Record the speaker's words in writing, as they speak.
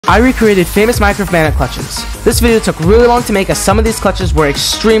I recreated famous Minecraft mana clutches. This video took really long to make as some of these clutches were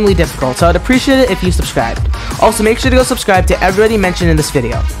extremely difficult, so I'd appreciate it if you subscribed. Also, make sure to go subscribe to everybody mentioned in this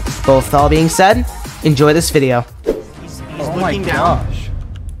video. But with all being said, enjoy this video. He's looking down.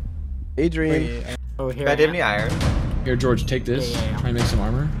 Adrian. Oh, here. Do you have any iron? Here, George, take this. Yeah. Try and make some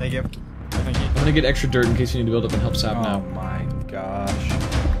armor. Thank you. I'm gonna get extra dirt in case you need to build up and help Savn out. Oh my gosh.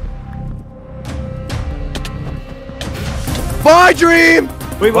 My dream!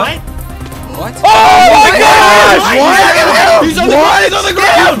 Wait, what? What? Oh my gosh! What? He's on the ground! He's on the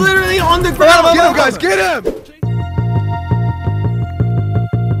ground! He's literally on the ground! Get him, guys! Get him!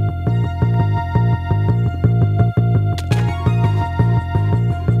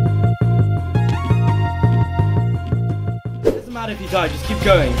 Doesn't matter if you die, just keep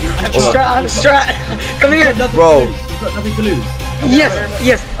going. Strat! Come here! Bro. You've got nothing to lose.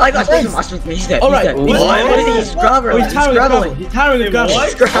 Yes! I got some mushrooms. He's dead. Alright, He's dead. What is he? He's scrabbling. He's towering the gravel.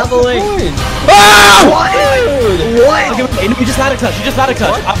 He's scrabbling. Ah! What? Okay, you just had a clutch. You just had a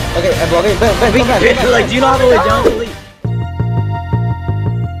clutch. Okay, Ben. Like, do you know how to lay down to leave?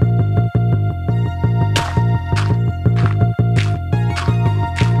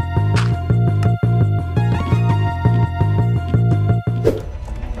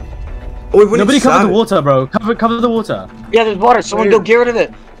 Nobody cover the water, bro. Cover the water. Yeah, there's water. Someone go get rid of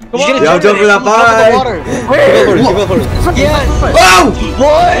it. Yeah, I'm done for that. Bye. Where? Yeah. Oh!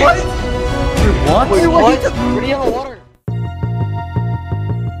 What? Wait, what? Where do you have the water?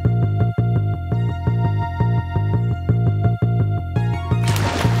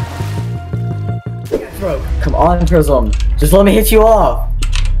 Bro, come on, Trism. Just let me hit you off.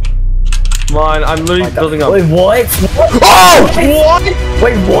 Come on, I'm literally building up. Wait, what? Oh! What?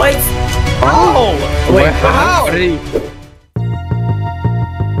 Wait, what? Oh! Wait, how?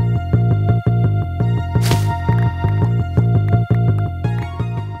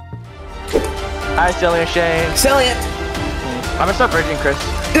 Hi, Salient Shane. Salient! I'm gonna start bridging, Chris.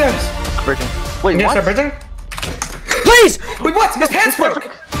 Yes! Bridging. Wait, what? Start bridging? Please! Wait, what? His hands broke!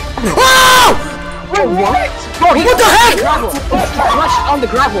 Oh! Wait, what? What the heck? He clutched on the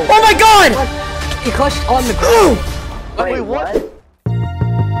gravel. Oh my god! He clutched on the gravel. Wait, what?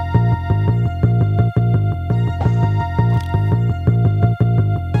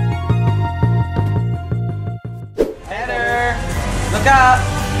 Header! Look out!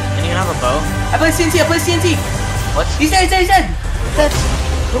 Can you have a bow? I play TNT! What? He's dead! That's...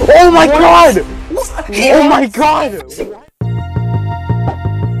 Oh my god! Oh my god!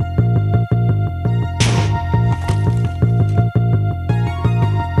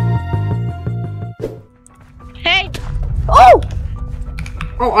 Hey! Oh!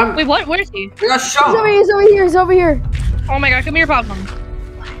 Oh, I'm. Wait, what? Where is he? I got shot. He's over here. Oh my god, give me your problem.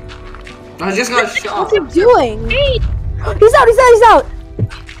 I just got shot. What's he doing? Hey! He's out.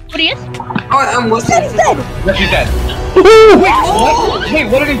 What he is? Oh, I'm listening. He's dead. Yes, he's dead. Wait, what? Wait,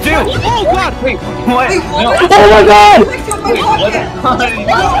 what did he do? Oh god! Wait, what? Wait, No. what? Oh my god!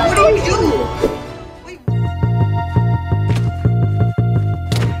 What do you do?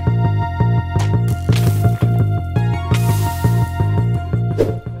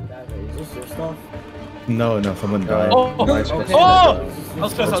 No, someone died. Oh! Oh! I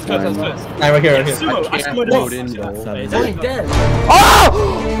was close. Right here. Sumo, I scored He's only dead. Oh!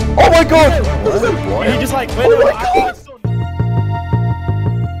 Oh my god! He just like went over.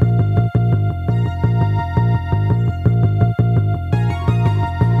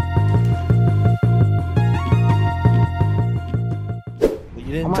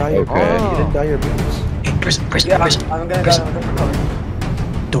 You didn't die your You didn't die your boots. Chris. I'm gonna go.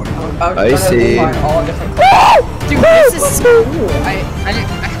 I see. Dude, this is cool. I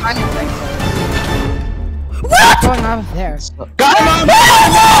kind of think so. What's going on up there? Got him!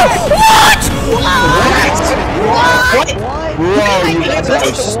 What? Bro, you guys are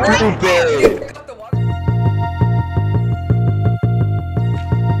stupid.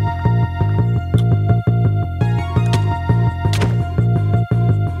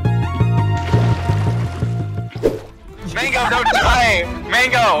 Mango, don't die!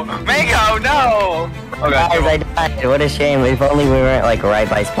 Mango, no! Okay. Guys, I died. What a shame. If only we weren't like right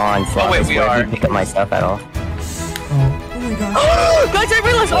by spawn. So Oh, wait, we are. Pick up my stuff at all. Guys, I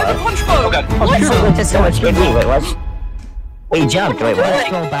realized I have a punch bow! Oh god. Oh, just so much hit me. Wait, what? Wait, he jumped. Wait, what?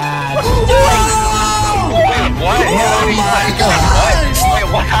 So bad. Wait, what? Oh my god. Wait,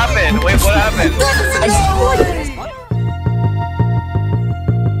 what happened? Wait, what happened?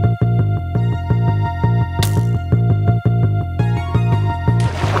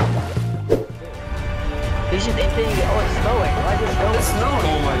 They should think, oh, it's snowing. Why is it snowing? It's snowing.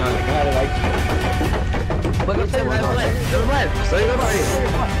 Oh my god, I got it. Look, it's to the left. To the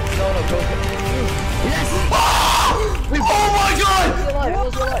left.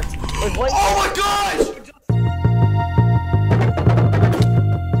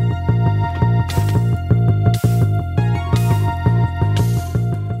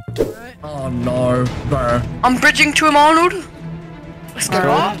 I'm bridging to him, Arnold. Let's go.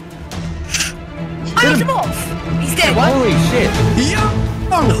 I hit him off. He's dead. Holy shit.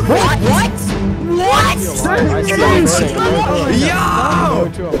 What?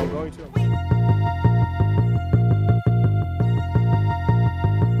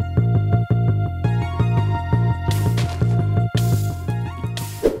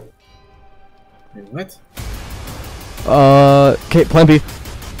 What? Okay, plan B.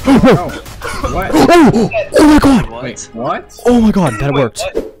 What? Oh my god! Wait, what? Oh my god, that worked.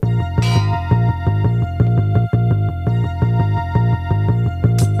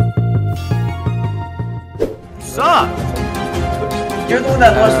 Sup? You're the one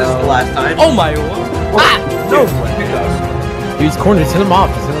that lost this the last time. Oh my. No. Dude's cornered, send him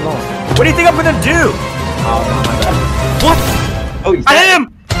off, send him off. What do you think I'm gonna do? Oh, my bad. What? Oh, he's I dead. hit him!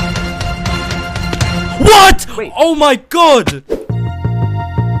 What? Wait. Oh my god!